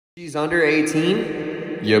She's under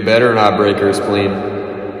 18? You better not break her spleen.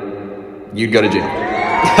 You'd go to jail.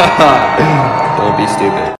 Don't be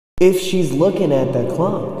stupid. If she's looking at the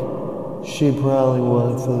clock, she probably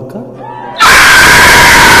wants to come.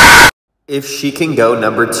 If she can go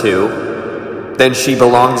number 2, then she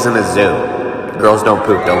belongs in a zoo. Girls don't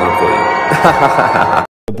poop, they'll run for you.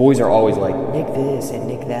 The boys are always like, Nick this and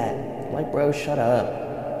Nick that. Like, bro, shut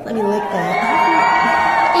up. Let me lick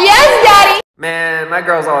that. Yes, Daddy! Man, my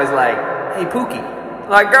girl's always like, hey, Pookie.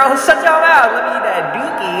 Like, girl, shut your mouth. Let me eat that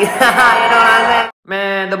dookie. You know what I'm saying?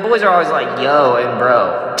 Man, the boys are always like, yo, and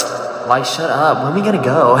bro. Like, shut up. When are we gonna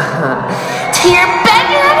go? To your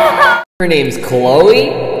bedroom! Her name's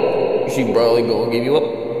Chloe. She probably gonna give you a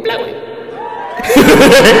blowy.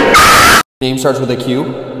 Name starts with a Q.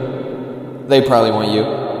 They probably want you.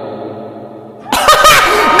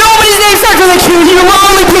 Nobody's name starts with a Q, you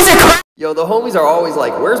lonely piece of crap! Yo, the homies are always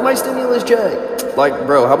like, where's my stimulus check? Like,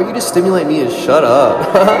 bro, how about you just stimulate me and shut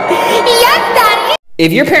up? Yes, Daddy!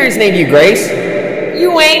 If your parents named you Grace,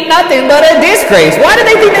 you ain't nothing but a disgrace. Why do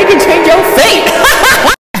they think they can change your fate?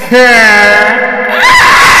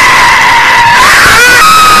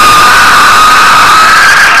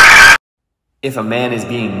 If a man is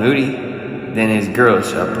being moody, then his girl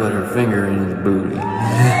shall put her finger in his booty.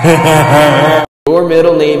 Your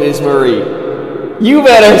middle name is Marie. You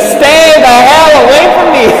better stay the hell away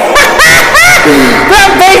from me.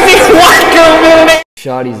 That basic white girl middle name.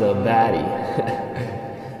 Shawty's a baddie.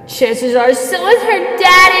 Chances are so is her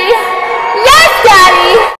daddy. Yes,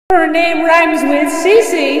 Daddy! Her name rhymes with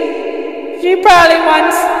Cece. She probably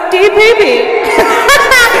wants DPP.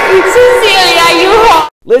 Cecilia, you home?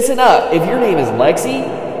 Listen up, if your name is Lexi,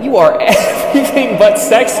 you are everything but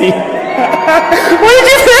sexy. What did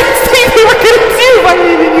you think you were gonna do if I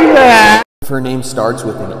didn't do that? If her name starts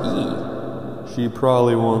with an E, she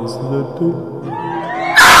probably wants the D.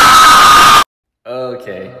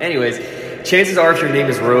 Okay, anyways, chances are if your name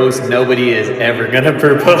is Rose, nobody is ever gonna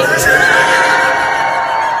propose.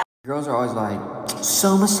 Girls are always like,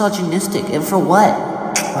 so misogynistic, and for what?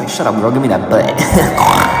 Like, shut up, girl, give me that butt.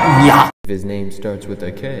 Yeah. If his name starts with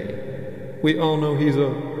a K, we all know he's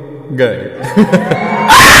a gay.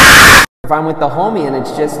 If I'm with the homie and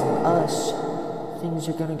it's just us, things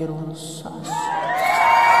are gonna get a little sus.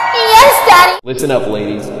 Yes, Daddy! Listen up,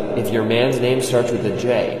 ladies. If your man's name starts with a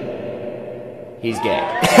J, he's gay.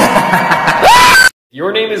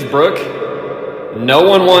 Your name is Brooke, no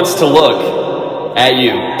one wants to look at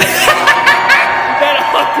you. That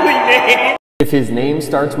ugly name. If his name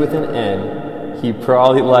starts with an N, he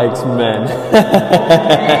probably likes men.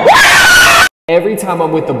 Every time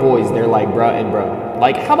I'm with the boys, they're like, bruh and bro.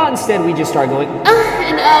 Like, how about instead we just start going, And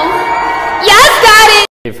oh. Yes, Daddy!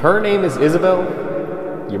 If her name is Isabel,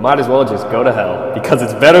 you might as well just go to hell, because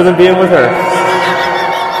it's better than being with her.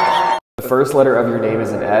 The first letter of your name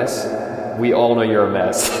is an S. We all know you're a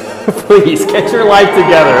mess. Please, get your life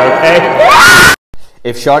together, okay?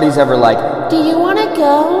 If Shawty's ever like, Do you want to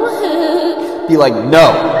go? be like,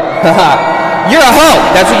 no. You're a hoe.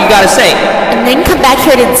 That's what you gotta say. And then come back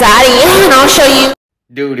here to Daddy, and I'll show you.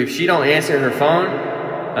 Dude, if she don't answer her phone,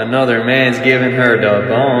 another man's giving her the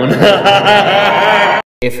bone.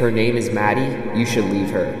 If her name is Maddie, you should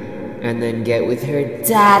leave her. And then get with her.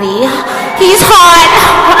 Daddy, he's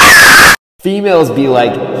hot! Females be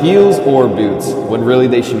like, heels or boots, when really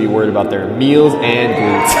they should be worried about their meals and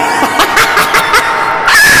glutes.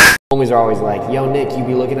 Homies are always like, yo Nick, you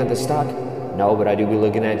be looking at the stock? No, but I do be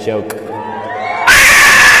looking at joke.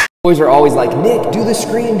 Boys are always like, Nick, do the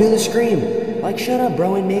scream, do the scream. Like, shut up,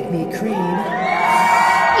 bro, and make me cream.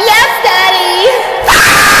 Yes, Daddy!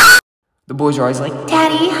 The boys are always like,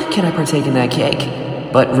 Daddy, can I partake in that cake?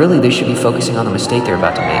 But really, they should be focusing on the mistake they're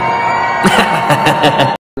about to make.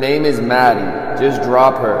 Her name is Maddie. Just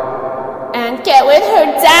drop her. And get with her,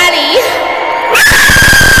 Daddy!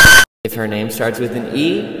 If her name starts with an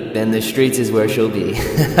E, then the streets is where she'll be.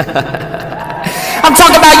 I'm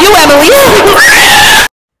talking about you, Emily!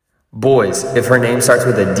 Boys, if her name starts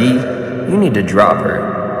with a D, you need to drop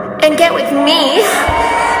her. And get with me.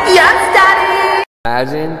 Yes, Daddy!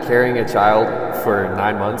 Imagine carrying a child for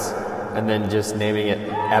 9 months and then just naming it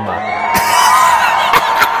Emma.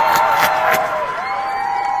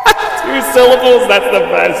 2 syllables, that's the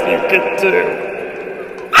best you could do.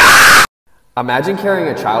 Imagine carrying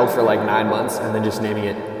a child for like 9 months and then just naming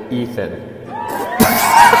it Ethan.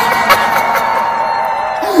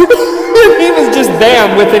 Your name is just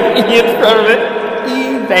Van with an E in front of it.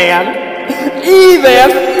 Ethan.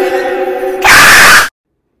 Ethan.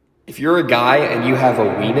 If you're a guy and you have a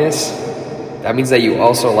weenus, that means that you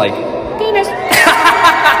also like Penis.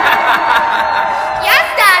 Yes,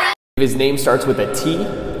 Daddy! If his name starts with a T,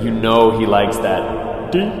 you know he likes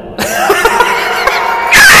that D.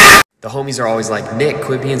 The homies are always like, Nick,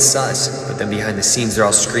 quit being sus. But then behind the scenes, they're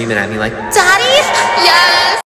all screaming at me like, Daddy? Yes!